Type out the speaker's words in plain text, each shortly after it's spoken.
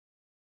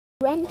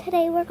And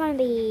today we're going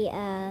to be,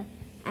 I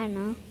don't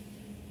know.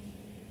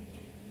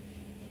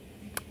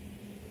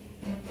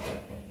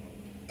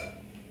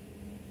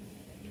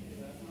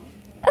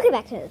 Okay,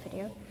 back to the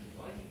video.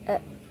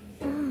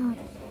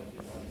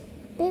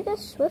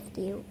 Biggest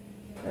Swifty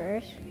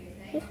bird.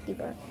 Is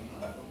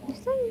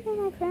that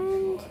even my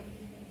friend?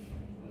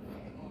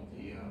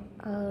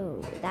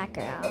 Oh, that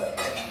girl.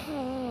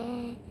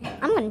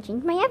 I'm going to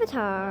change my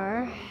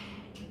avatar.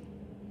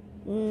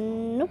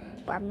 Nope,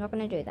 I'm not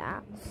going to do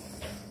that.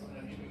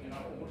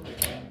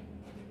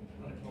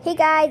 Hey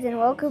guys, and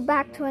welcome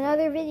back to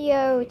another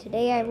video.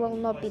 Today I will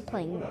not be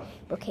playing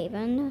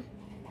Brookhaven.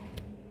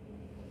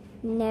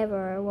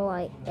 Never will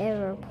I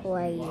ever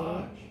play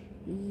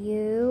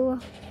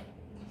you.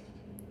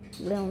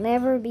 Will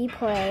never be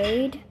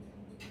played.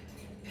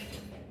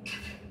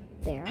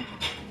 There.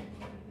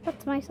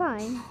 That's my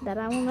sign that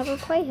I will never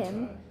play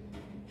him.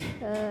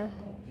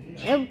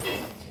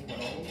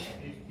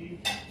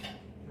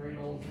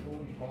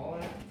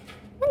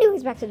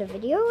 Anyways, back to the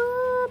video.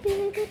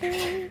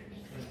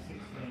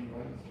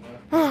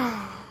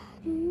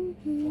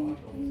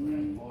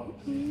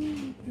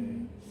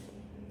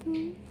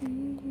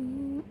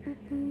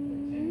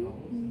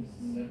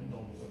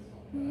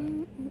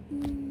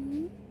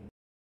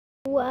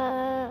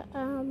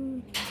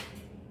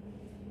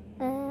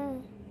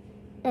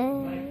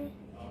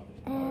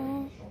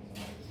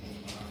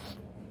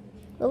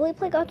 Will we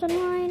play Gods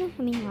Online?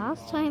 I mean,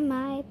 last time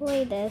I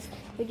played this,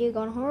 video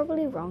gone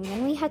horribly wrong,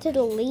 and we had to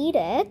delete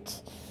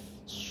it.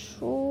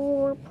 So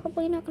we're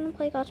probably not gonna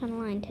play Gods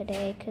Online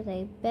today, because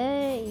I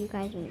bet you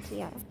guys wouldn't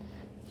see it.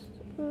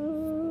 So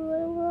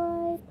what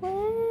will I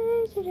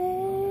play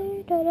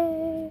today?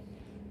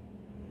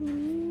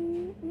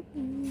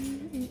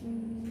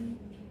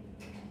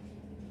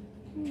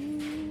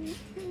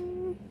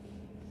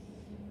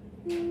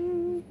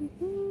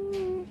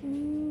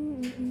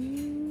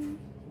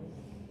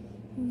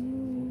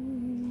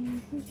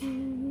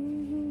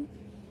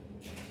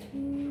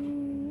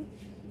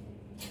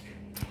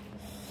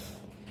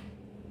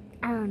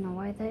 I don't know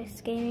why this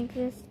game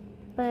exists,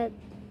 but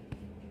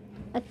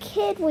a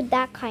kid with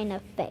that kind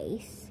of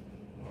face,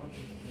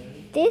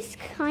 this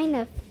kind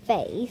of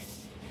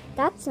face,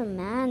 that's a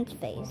man's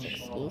face,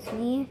 excuse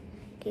me.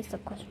 Okay,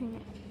 stop questioning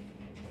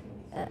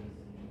it.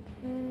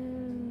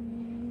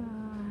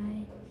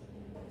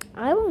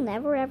 I will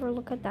never ever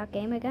look at that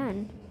game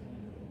again.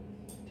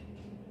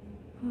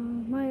 Oh,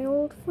 my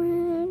old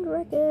friend,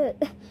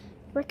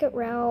 Wreck-It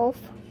Ralph.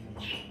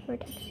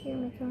 Vertex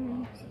here,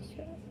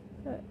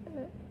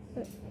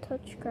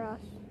 touch grass.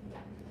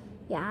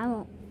 Yeah, I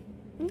won't.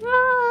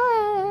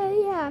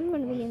 Yeah, I'm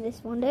gonna be in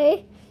this one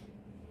day.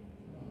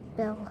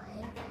 Bill.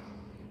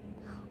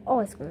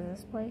 Always go to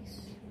this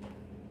place.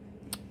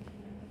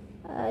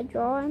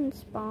 Draw and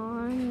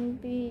spawn.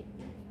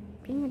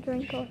 Being a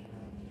drink of.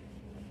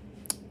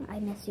 I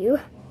miss you.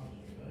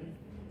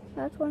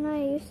 That's when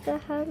I used to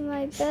have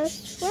my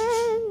best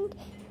friend,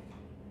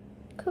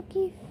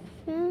 Cookie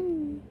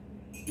Finn.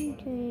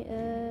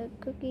 Okay,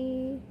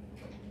 Cookie.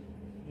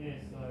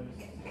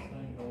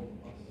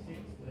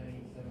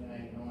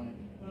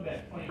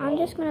 I'm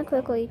just gonna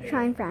quickly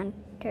try and find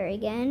her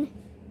again.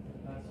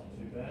 That's not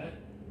too bad.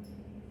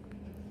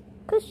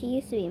 Cause she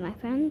used to be my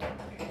friend.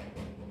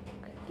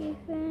 Cookie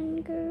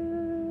Finn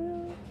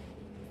girl.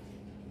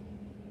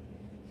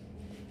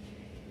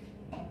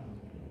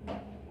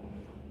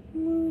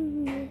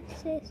 Moon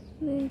sis.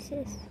 Moon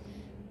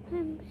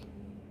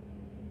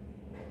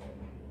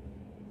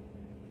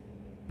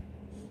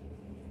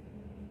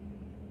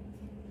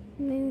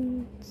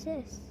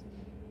sis.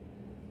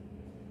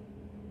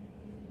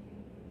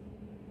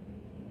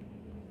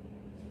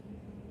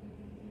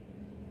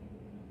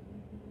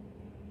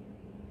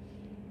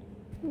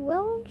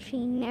 Well,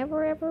 she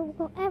never ever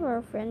will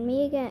ever friend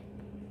me again.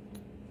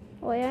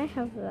 Wait, I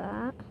have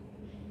that.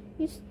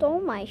 You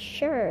stole my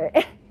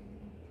shirt.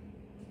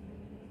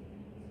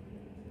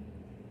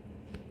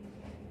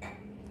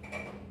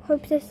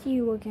 Hope to see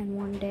you again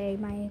one day,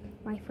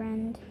 my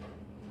friend.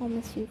 I'll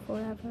miss you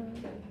forever.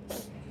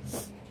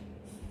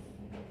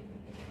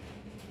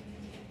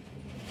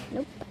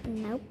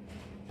 Nope.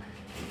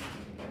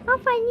 I'll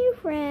find new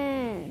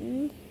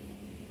friends.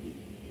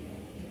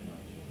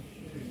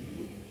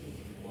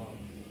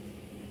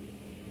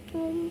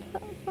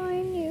 I'll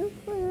find new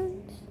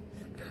friends.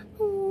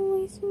 I'll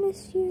always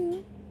miss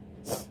you.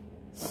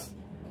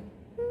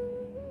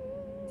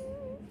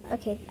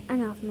 Okay,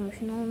 enough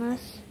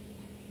emotionalness.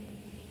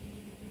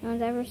 No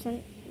one's ever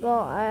sent.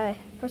 Well,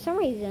 for some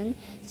reason,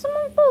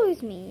 someone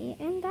follows me,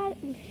 and that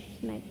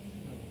might.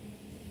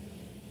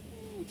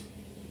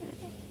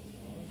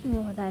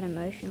 Oh, that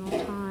emotional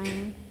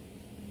time.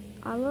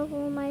 I love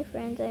all my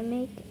friends I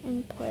make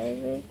and play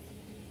with.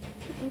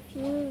 If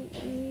you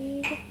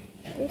read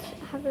this,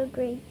 have a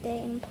great day,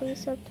 and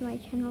please sub to my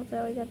channel,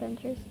 Zoe's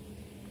Adventures.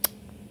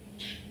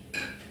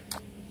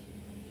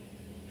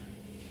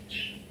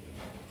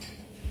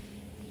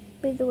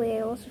 By the way,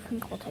 I also from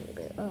Call Teddy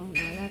Bear. Oh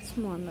no, that's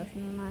more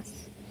emotional than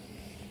us.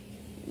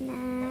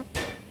 Nah.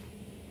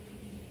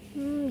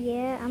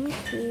 Yeah, I'm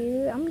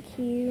cute. I'm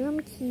cute. I'm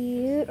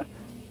cute.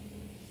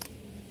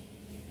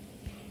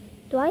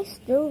 Do I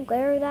still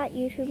wear that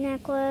YouTube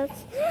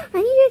necklace?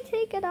 I need to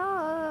take it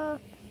off.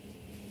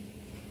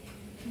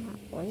 I'm not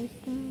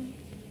wasting.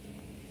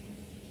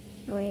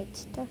 Wait,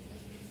 stuff.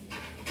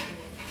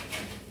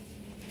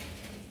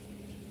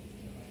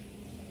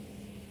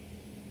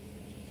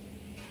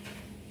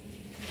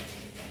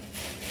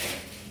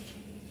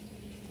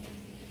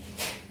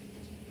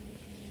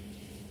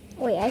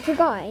 Wait, I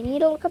forgot. I need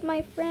to look up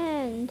my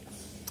friend.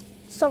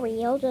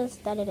 Sorry, I'll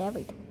just edit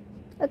everything.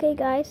 Okay,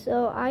 guys,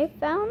 so I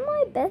found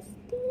my bestie.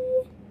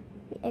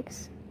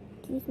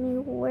 Excuse me,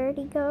 where'd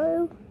he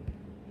go?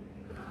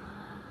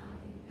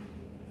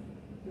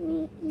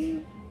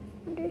 Me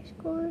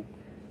underscore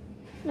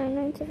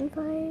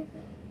 9975.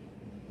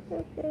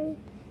 Okay.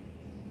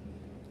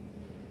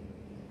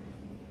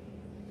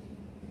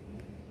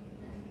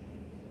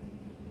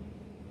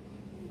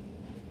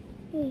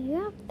 Hey, you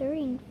have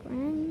 13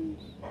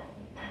 friends?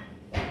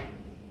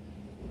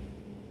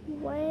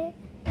 What?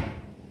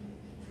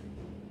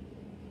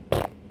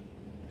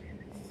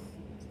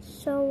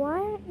 So why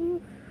aren't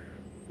you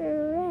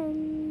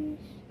friends?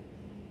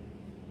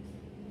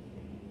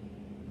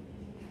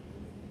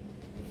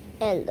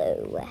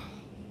 Hello.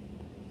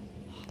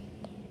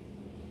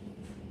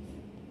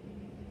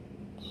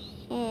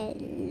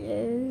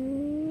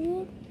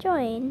 Hello.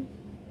 Join.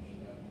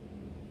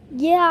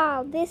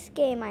 Yeah, this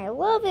game, I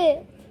love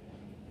it.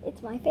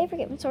 It's my favorite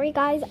game. Sorry,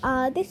 guys.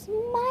 This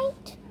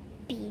might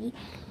be,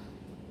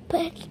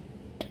 but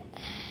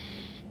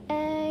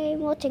I'm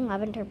watching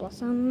Lavender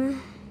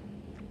Blossom.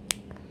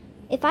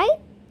 If I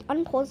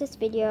unpause this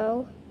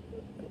video,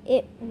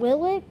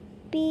 will it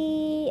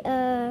be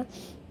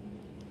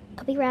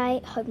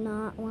copyright? Hope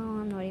not. Well,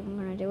 I'm not even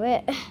gonna do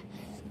it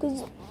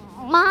because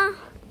I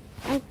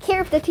don't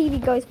care if the TV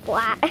goes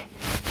flat,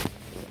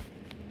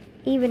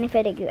 even if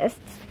it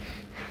exists.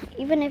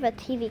 Even if a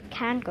TV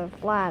can't go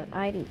flat,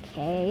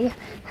 IDK.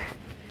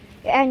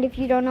 And if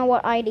you don't know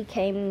what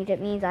IDK means, it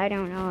means I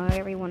don't know.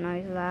 Everyone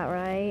knows that,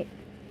 right?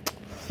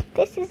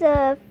 This is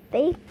a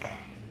fake.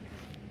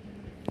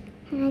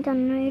 I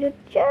donated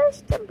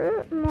just a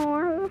bit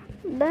more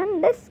than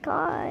this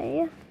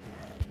guy.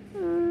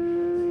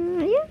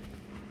 Yeah.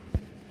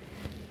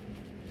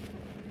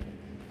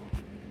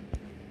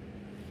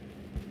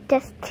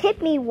 Just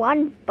tip me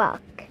 $1.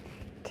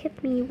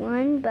 Tip me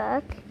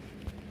 $1.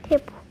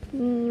 Tip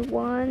me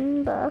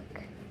 $1.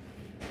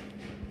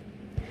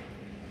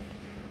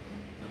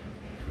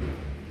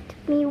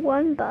 Tip me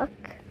 $1.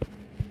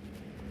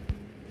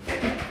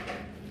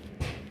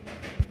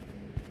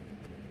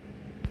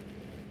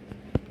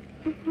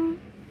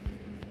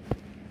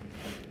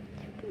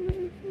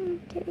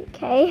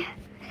 Okay.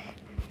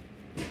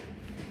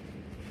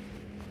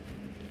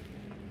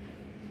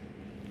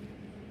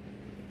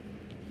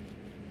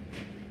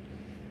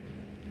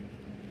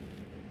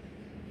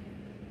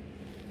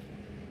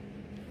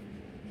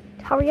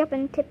 Hurry up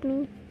and tip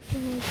me.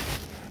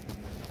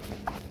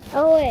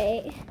 Oh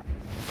wait.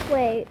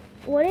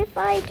 What if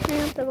I turn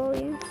up the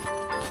volume?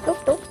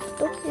 Nope.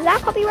 Is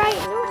that copyright?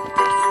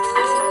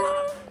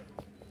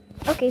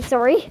 No. Okay,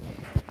 sorry.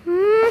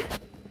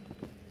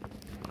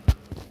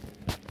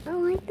 I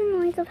like the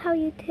noise of how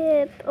you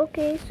tip.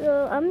 Okay,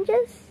 so I'm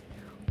just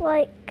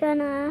like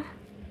gonna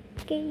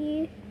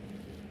get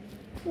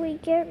rid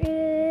of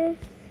this.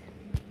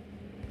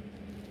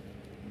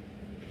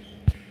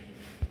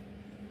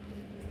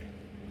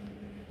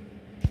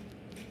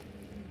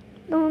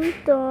 Dun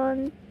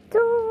dun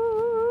dun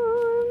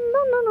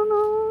dun dun dun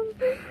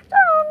dun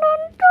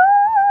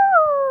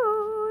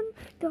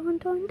dun dun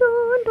dun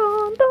dun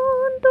dun dun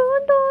dun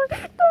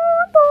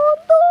dun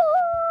dun.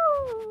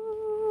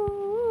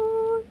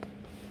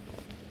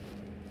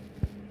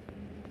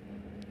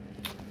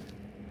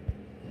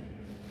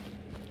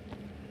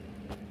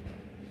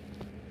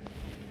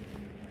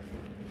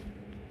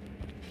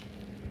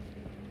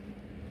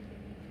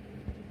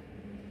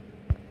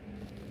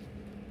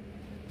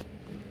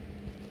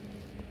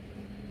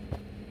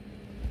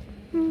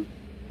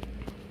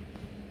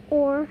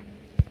 Or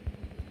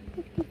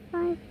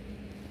 55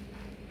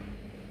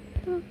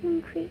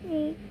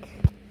 create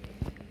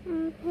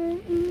country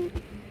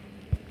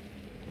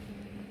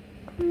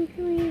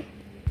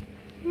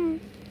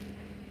and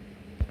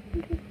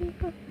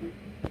country.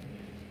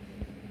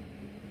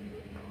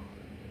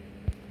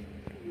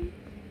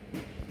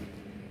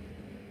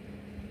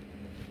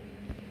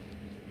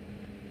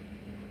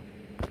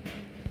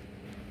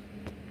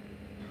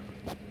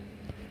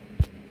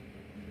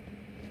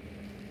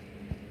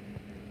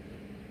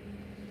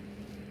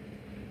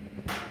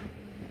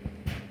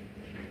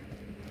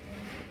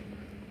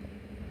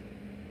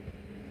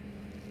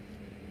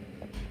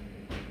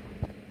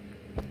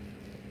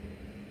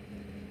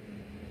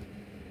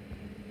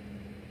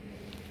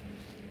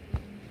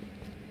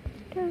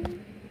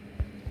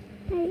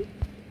 Eight,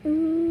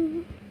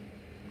 1,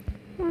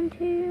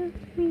 2,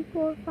 3,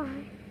 4, 5.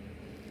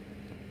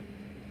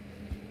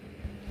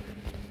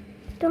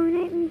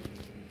 Donate me.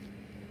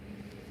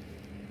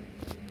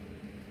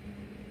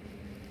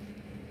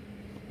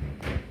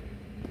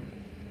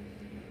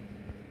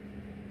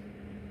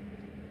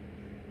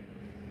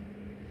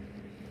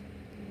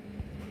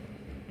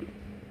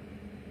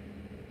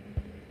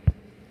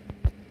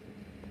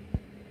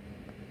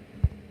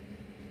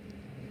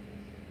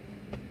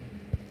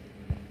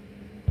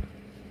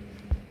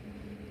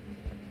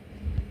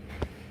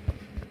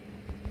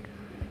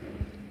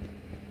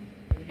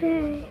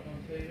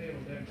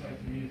 play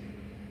some music.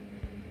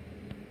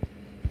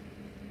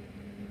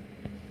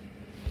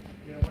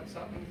 You know what's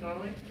something,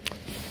 darling?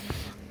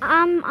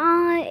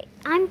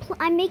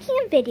 I'm making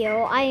a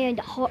video. I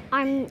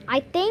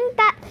think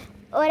that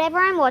whatever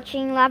I'm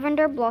watching,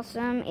 Lavender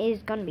Blossom,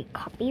 is gonna be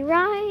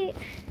copyright.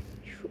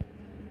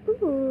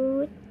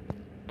 Ooh,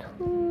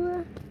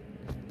 2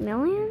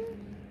 million?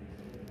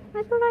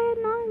 I thought I had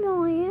 9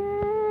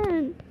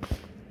 million.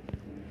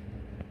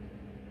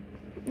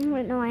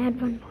 Wait, no, I had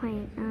 1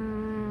 point.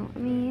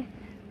 Let me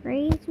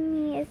raise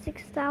me a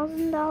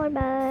 $6,000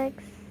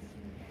 bags.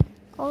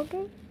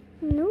 Okay.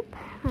 Nope.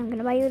 I'm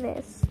gonna buy you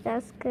this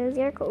just because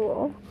you're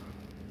cool.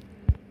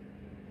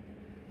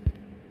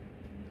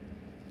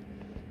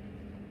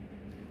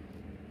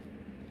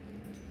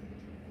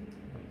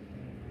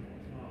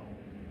 I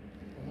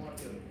might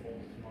get a fall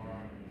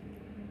tomorrow.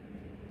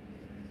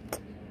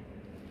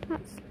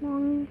 That's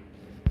long.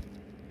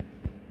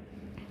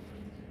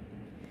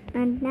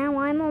 And now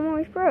I'm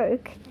almost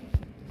broke.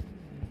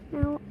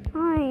 Now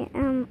I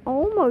am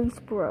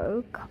almost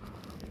broke.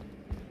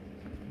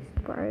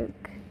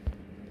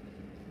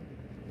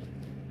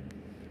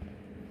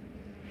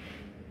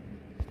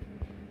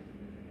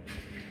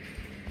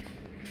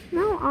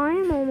 Now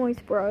I'm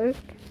almost broke.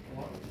 I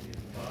like it in the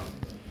dark,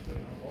 but I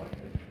don't like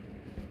it.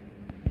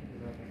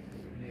 Because I think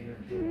we need it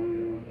for one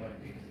day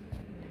fix.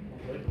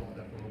 I'll leave it like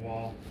that for a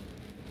while.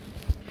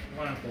 I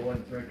won't have to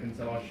wait through,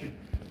 so I should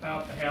pay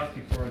up the house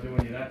before I do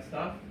any of that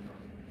stuff.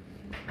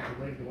 I should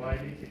leave the way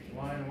it is, get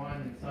your line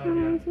and so Let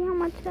me see how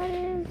much that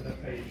is. So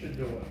that's how you should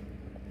do it.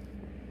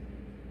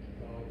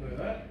 So I'll do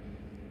that.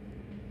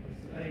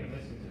 I even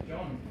listened to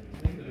John. I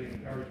think that he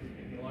encouraged you to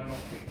get your loan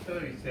off quick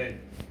too. He said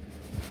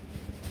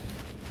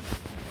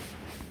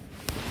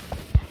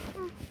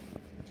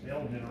the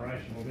old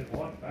generation were a bit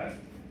like that.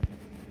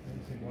 They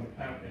just didn't want to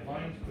pay up their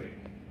loans quick.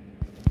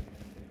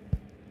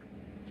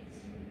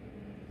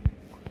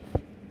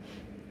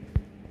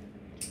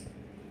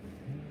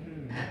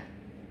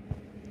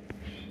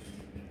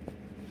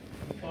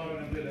 So we're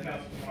going to do the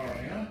house tomorrow,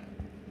 yeah?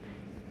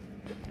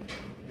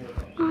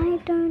 I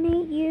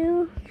donate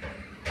you.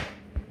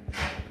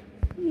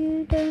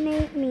 You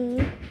donate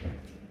me.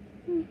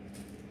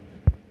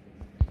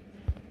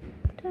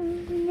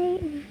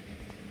 Donate me.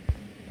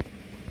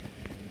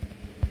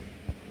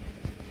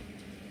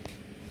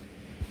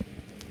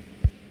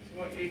 So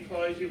what new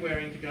clothes you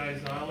wearing to go,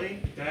 Zali?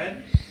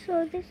 Dad?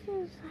 So this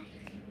is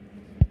like...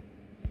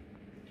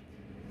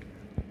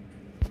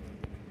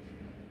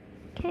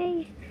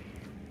 Okay.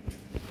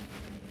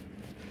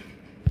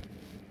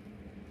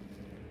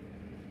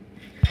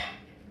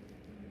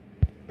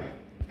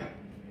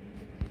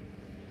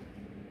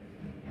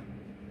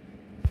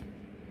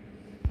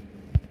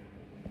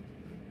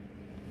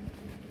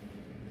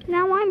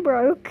 Now I'm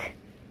broke.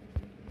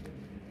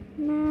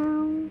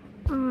 Now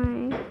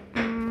I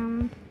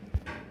am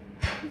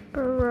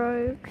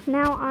broke.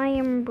 Now I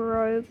am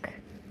broke.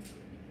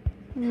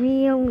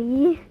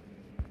 Really?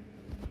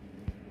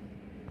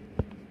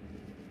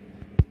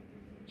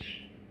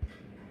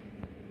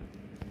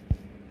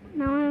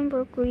 Now I'm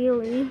broke,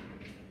 really?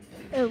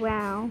 Oh,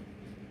 wow.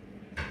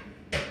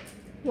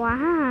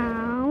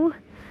 Wow.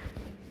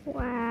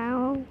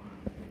 Wow.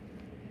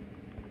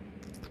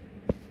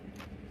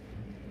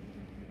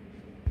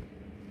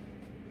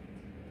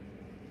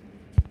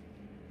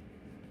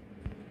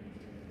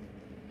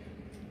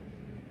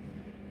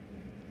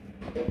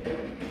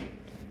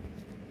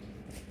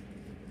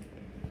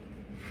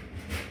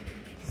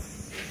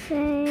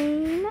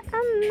 Same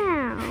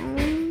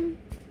amount.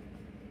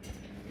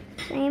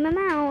 Same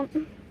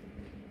amount.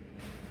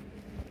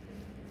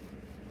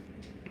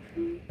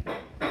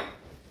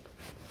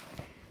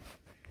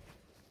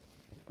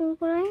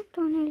 But I've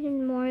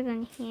donated more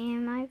than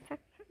him.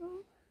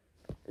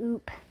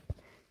 Oop.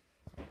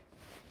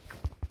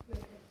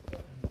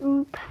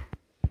 Oop.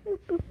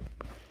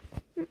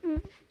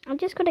 I'm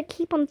just gonna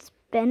keep on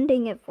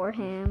spending it for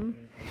him.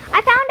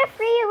 I found a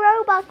free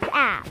Robux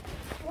app.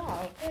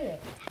 Wow, good.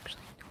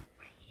 Actually, no,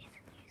 he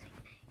isn't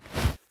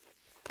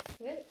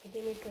using Well, you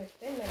didn't need to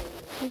spend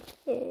money.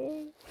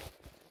 it.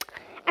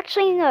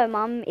 Actually, no,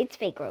 Mom, it's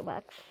fake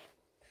Robux.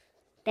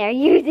 They're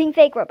using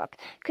fake Robux.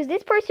 Because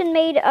this person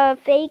made a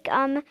fake,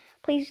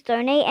 please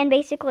donate. And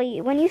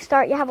basically, when you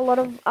start, you have a lot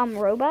of,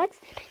 Robux.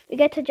 You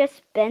get to just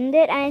spend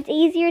it. And it's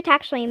easier to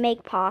actually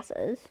make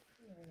passes.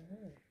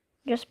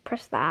 Just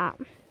press that.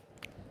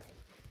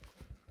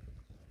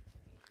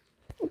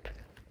 Oops.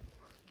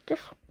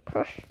 Just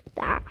push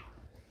that.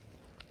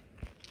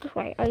 Just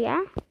wait. Oh,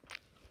 yeah?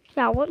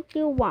 Yeah, what do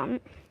you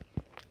want?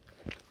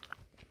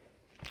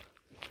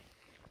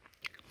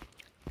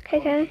 Okay,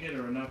 Did okay. you get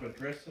her another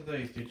dress of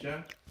these, did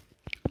you?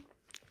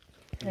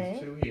 There's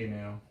Okay. 2 here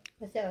now.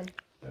 What's that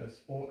one? A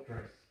sport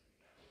dress.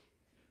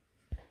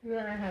 No,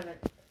 I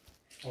haven't.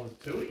 Oh,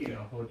 there's 2 here.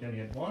 I thought you only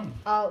had 1.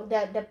 Oh,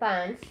 the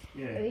pants.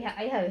 Yeah.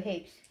 I have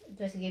heaps. It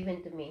was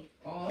given to me.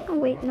 Oh, that's Oh,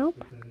 wait, right.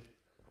 nope.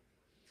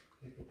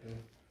 People do.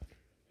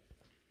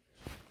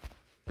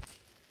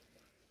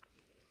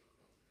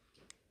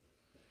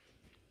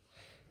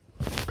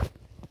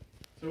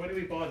 So where do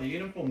we buy the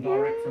uniform?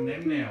 Direct from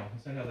them now?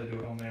 Is that how they do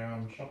it on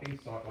their shopping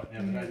site right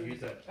now? They don't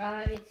use that.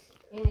 It's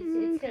still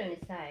on the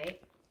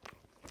site.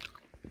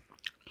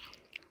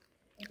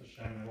 It's a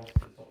shame they lost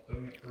to stop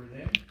doing it through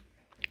them.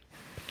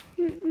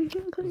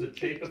 Was it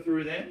cheaper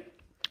through them?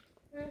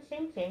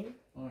 Same thing.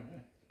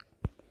 Okay.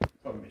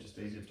 Probably just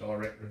easier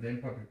direct with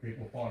them. Probably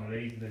people find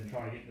it easier than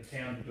trying to get into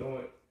town to do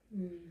it.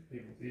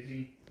 People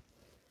busy.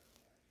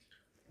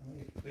 I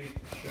think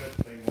these shirts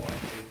being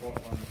white, these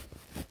white ones.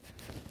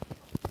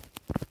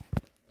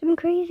 Some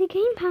crazy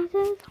game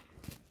passes.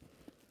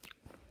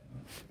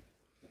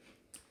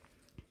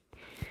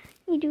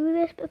 You do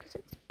this because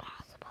it's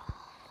possible.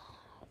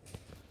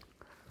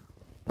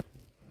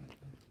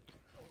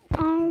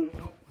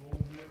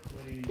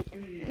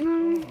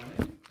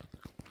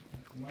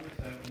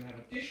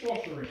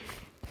 Dishwasher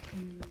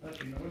in.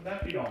 Wouldn't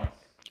that be nice?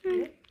 I'm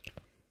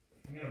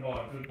going to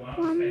buy a good one. I'll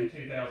spend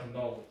 $2,000.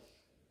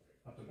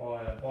 I have to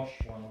buy a Bosch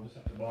one. I'll just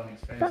have to buy an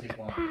expensive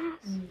one.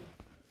 Pass.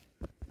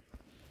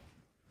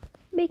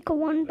 Make a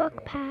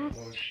 $1 pass.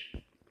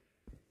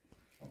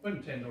 I'm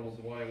putting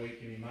 $10 away a week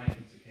in my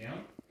maintenance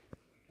account.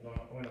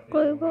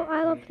 Global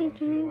I Love Things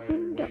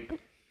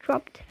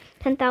dropped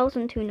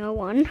 10,000 to no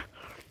one.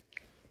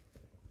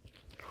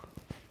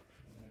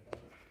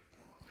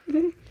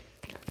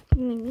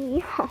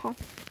 Me. Ah,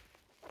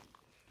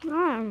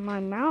 my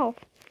mouth.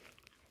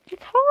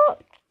 It's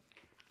hot.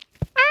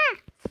 Ah!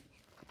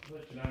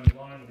 Let you know,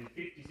 my line will be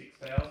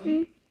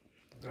 56,000.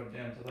 I've got it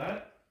down to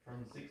that.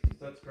 From 60,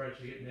 so that's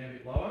gradually getting down a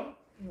bit lower.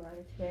 Right,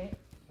 that's great.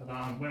 But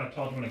when I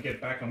told them when I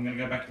get back, I'm going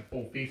to go back to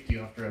 450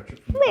 after our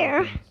trip from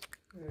Where?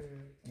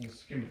 I'm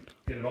just going to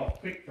get it off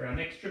quick for our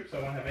next trip so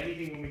I won't have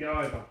anything when we go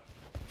over.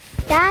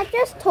 Dad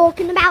just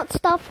talking about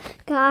stuff,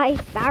 guys.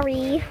 Sorry.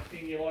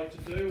 Anything you like to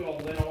do, well,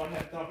 then I won't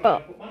have time to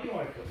put money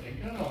away for it then,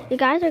 can't I? You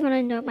guys are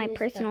gonna know my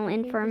personal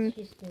info.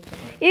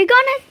 You're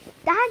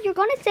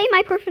gonna say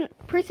my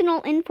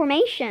personal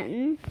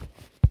information.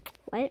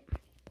 What?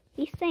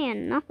 He's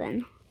saying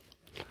nothing.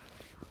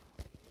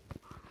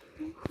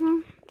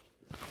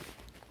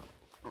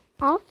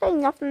 I'll say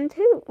nothing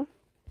too.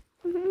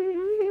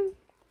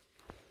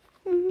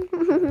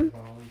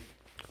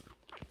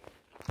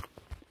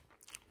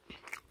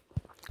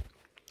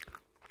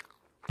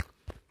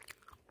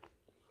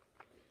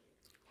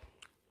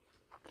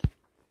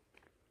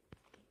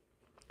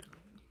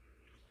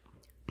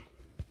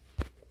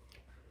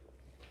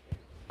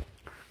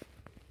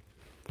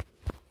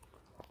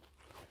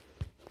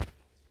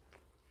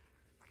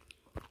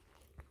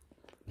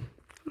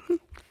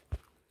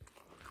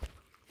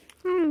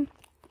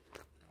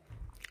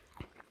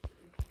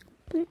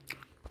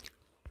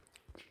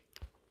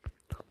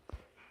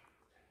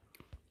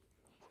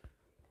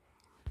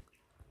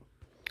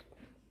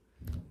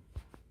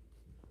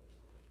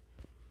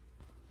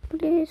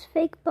 Look at his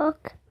fake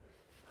buck.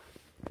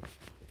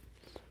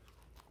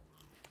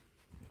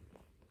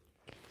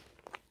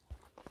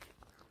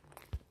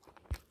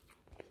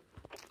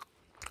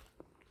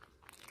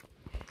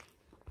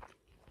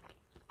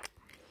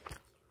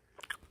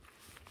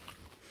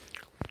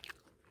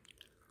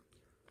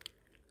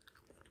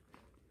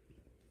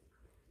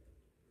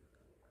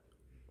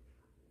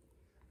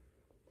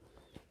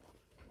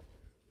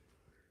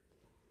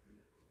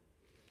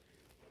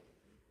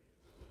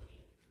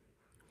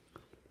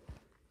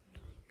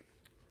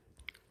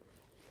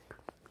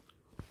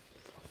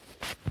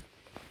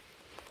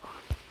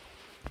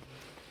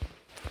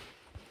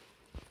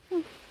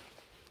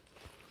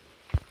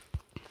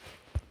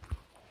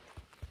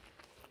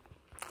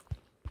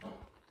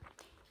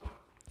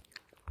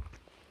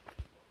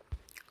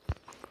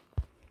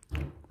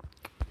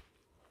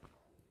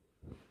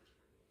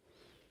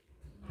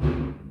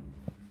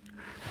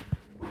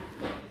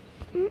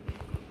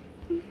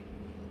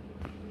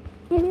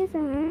 It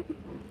isn't.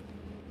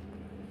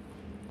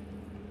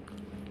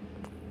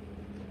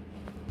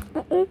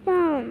 It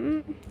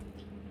isn't.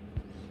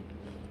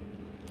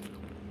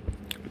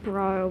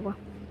 Bro.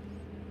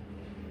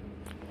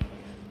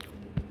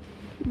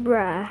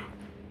 Bruh.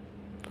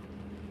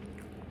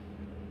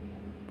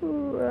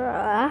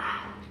 Bruh.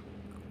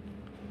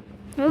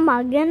 Oh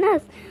my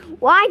goodness.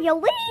 Why you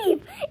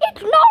leave?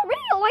 It's not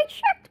real. I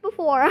checked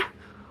before.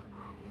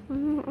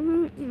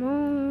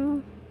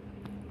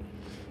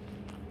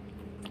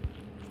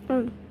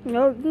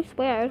 No, you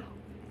swear.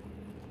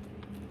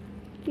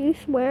 You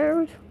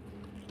swear.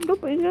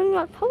 Nobody's gonna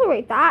not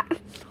tolerate that.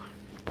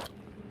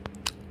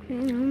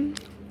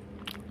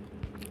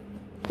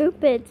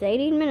 Stupid, it's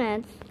 18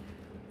 minutes.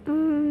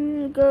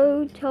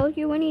 Go tell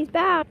you when he's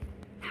back.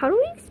 How do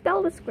we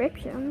spell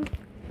description?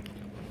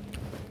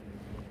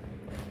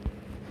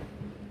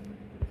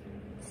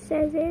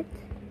 Says it.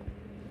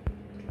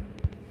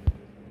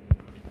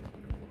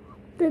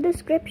 The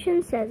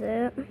description says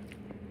it.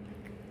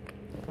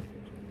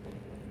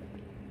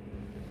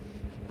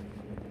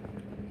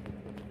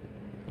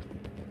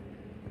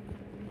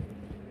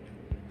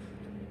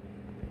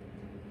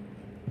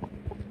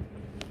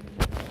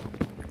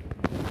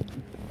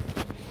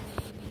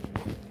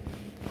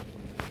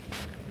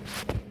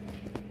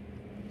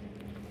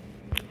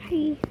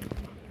 Hey.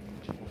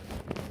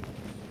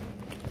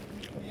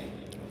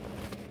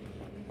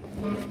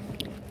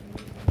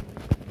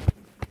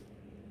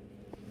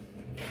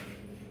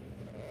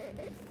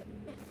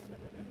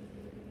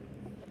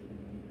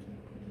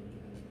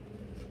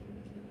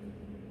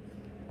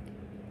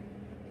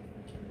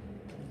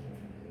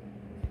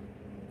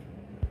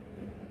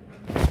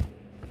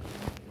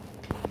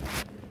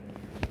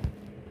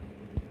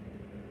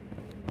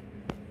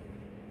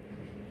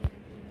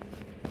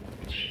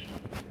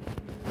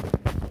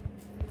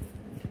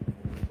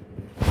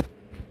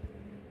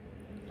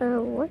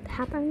 what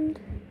happened?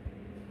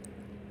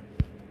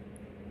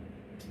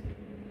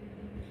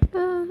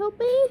 Help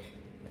me.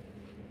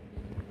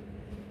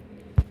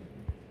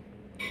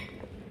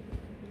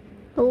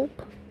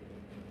 Help.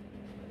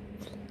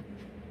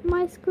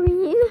 My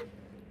screen.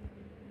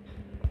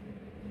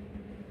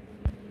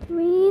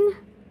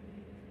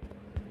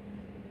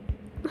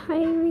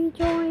 I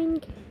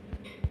rejoined.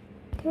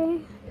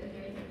 Okay.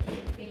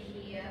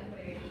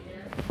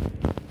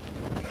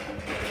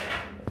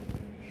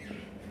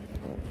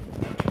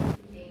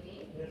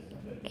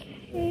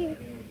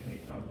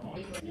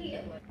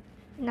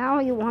 Now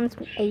he wants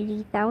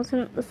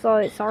 80,000.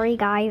 So sorry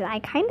guys, I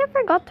kind of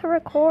forgot to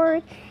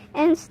record,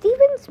 and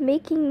Steven's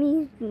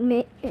making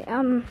me I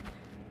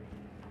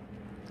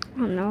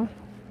don't know.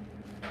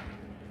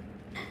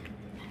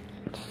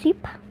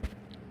 Sheep.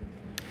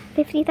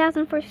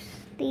 50,000 for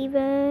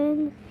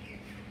Steven.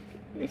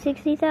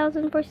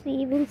 60,000 for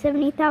Steven.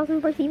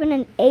 70,000 for Steven,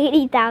 and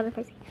 80,000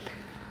 for Steven.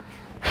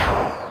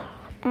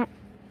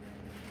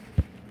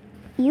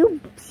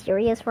 You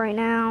serious right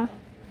now?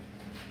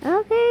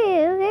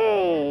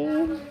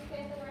 Okay.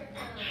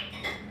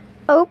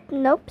 Oh,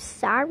 nope,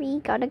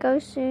 sorry, gotta go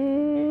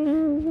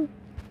soon.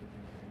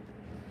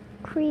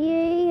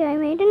 Create, I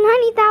made it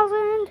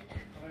 90,000.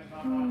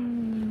 Oh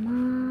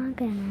my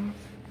goodness.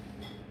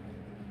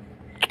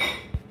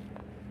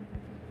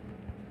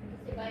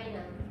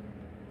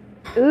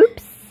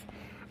 Oops,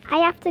 I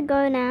have to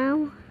go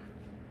now.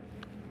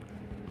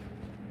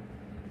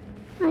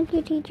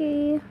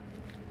 GG.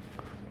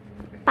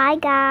 Bye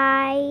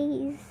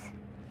guys.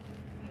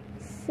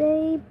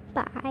 Say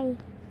bye.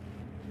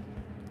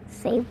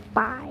 Say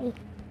bye.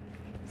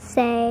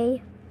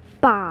 Say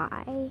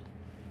bye.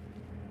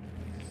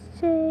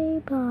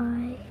 Say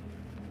bye.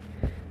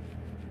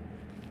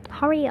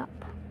 Hurry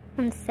up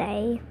and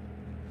say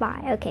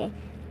bye. Okay.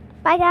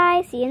 Bye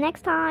guys. See you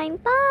next time.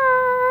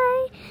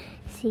 Bye.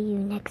 See you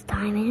next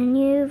time in a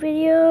new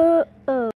video.